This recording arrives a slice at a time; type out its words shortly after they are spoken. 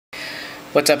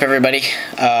What's up, everybody?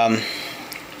 I'm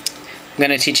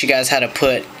going to teach you guys how to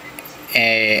put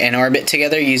an orbit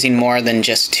together using more than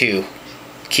just two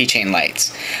keychain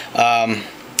lights.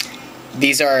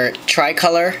 These are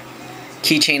tricolor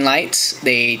keychain lights.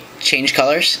 They change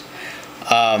colors,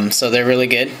 so they're really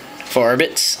good for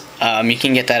orbits. You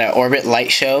can get that at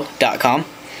orbitlightshow.com.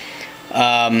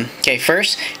 Okay,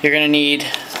 first you're going to need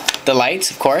the lights,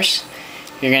 of course.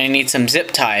 You're going to need some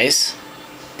zip ties.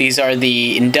 These are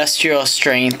the industrial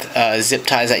strength zip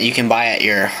ties that you can buy at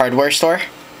your hardware store.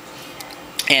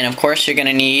 And of course you're going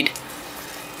to need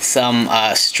some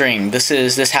string.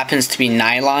 This happens to be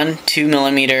nylon,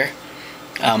 2mm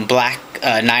black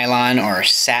nylon or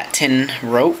satin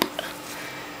rope.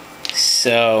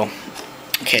 So,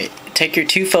 okay, take your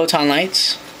two photon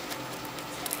lights,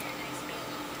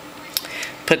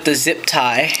 put the zip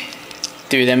tie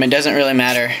through them. It doesn't really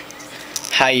matter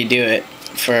how you do it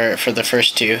for the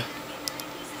first two,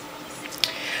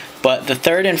 but the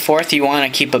third and fourth you want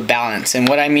to keep a balance. And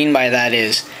what I mean by that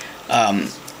is,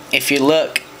 if you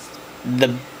look,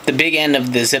 the big end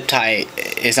of the zip tie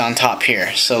is on top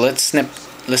here. So let's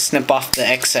snip off the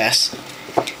excess.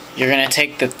 You're gonna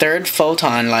take the third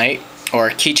photon light or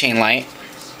keychain light,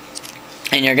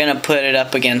 and you're gonna put it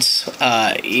up against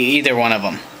either one of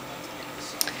them.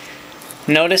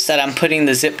 Notice that I'm putting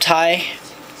the zip tie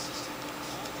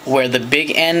where the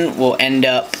big end will end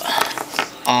up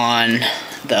on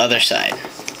the other side.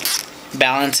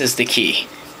 Balance is the key.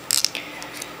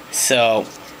 So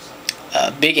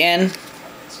big end,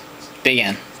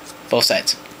 both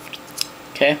sides.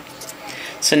 Okay,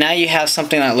 so now you have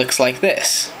something that looks like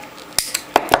this.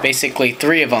 Basically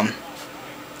three of them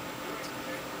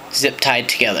zip tied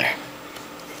together.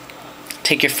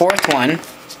 Take your fourth one,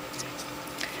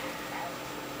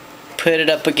 put it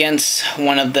up against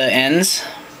one of the ends,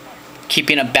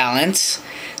 keeping a balance.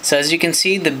 So as you can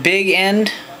see, the big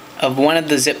end of one of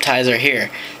the zip ties are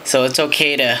here, so it's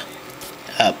okay to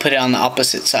put it on the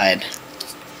opposite side.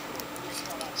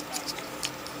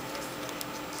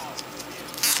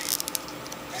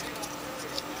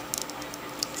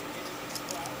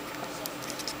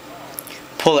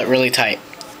 Pull it really tight.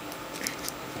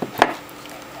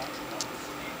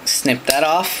 Snip that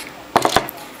off.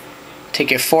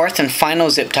 Take your fourth and final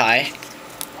zip tie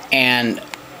and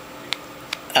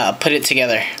put it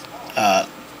together,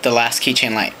 the last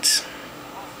keychain lights.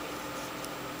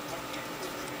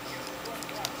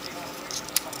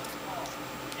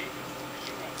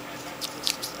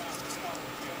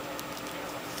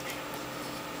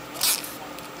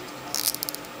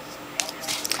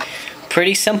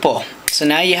 Pretty simple. So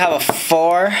now you have a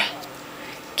 4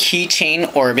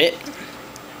 keychain orbit.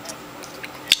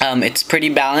 It's pretty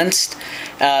balanced,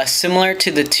 similar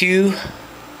to the 2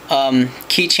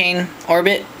 keychain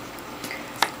orbit.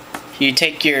 You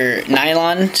take your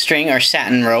nylon string or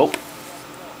satin rope,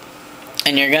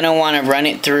 and you're gonna want to run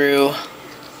it through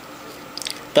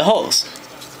the holes.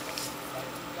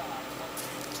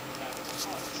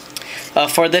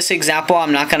 For this example,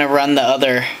 I'm not gonna run the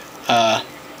other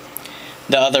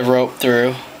rope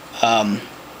through,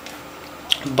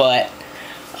 but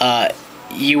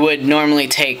you would normally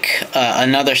take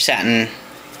another satin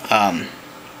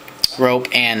rope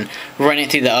and run it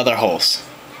through the other holes,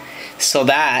 so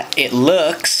that it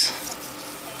looks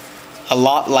a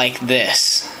lot like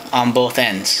this on both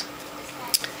ends.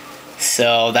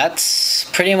 So that's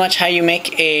pretty much how you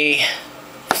make a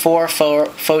 4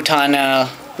 photon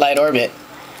light orbit.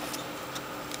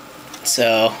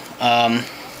 So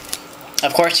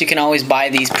of course you can always buy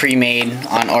these pre-made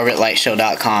on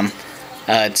orbitlightshow.com.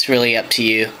 It's really up to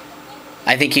you.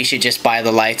 I think you should just buy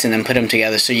the lights and then put them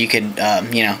together so you could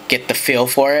you know, get the feel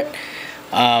for it.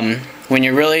 When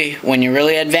you're really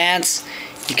advanced,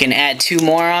 you can add 2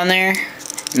 more on there,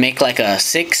 make like a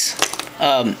 6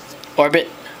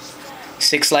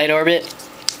 light orbit.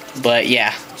 But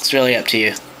yeah, it's really up to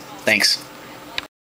you. Thanks.